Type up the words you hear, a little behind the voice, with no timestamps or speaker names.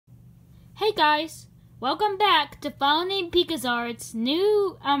Hey guys, welcome back to FileName Picazart's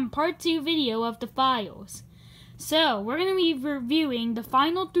new part 2 video of the files. So, we're going to be reviewing the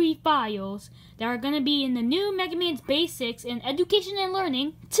final 3 files that are going to be in the new MEGAMAN's Basics in Education and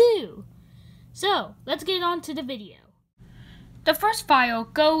Learning 2. So, let's get on to the video. The first file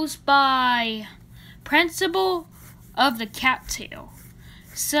goes by Principal of the Cattail.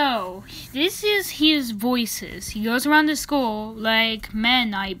 So, this is his voices. He goes around the school like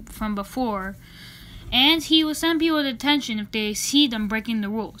Knight from before, and he will send people to detention if they see them breaking the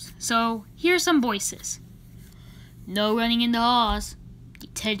rules. So, here's some voices. No running in the halls.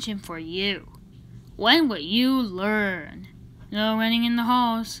 Detention for you. When will you learn? No running in the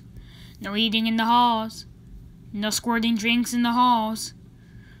halls. No eating in the halls. No squirting drinks in the halls.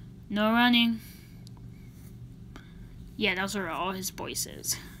 No running. Yeah, those are all his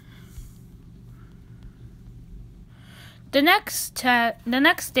voices. The next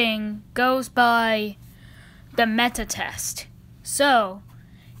thing goes by the meta test. So,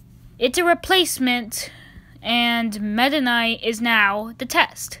 it's a replacement, and Meta Knight is now the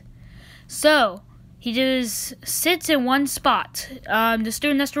test. So, he just sits in one spot. The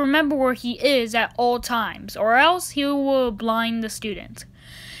student has to remember where he is at all times, or else he will blind the student.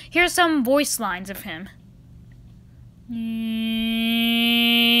 Here's some voice lines of him.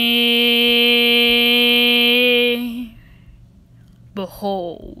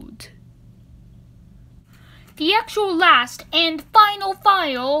 Behold. The actual last and final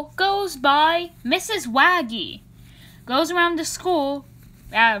file goes by Mrs. Waggy. Goes around the school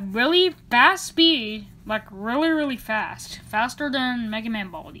at really fast speed, like really fast. Faster than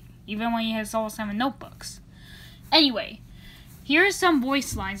MEGAMAN Baldi, even when he has all 7 notebooks. Anyway, here are some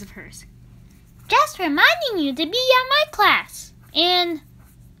voice lines of hers. Just reminding you to be at my class in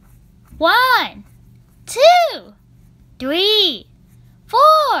 1, 2, 3,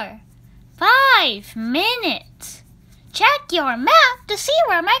 4, 5 minutes. Check your map to see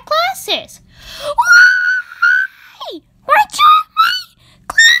where my class is.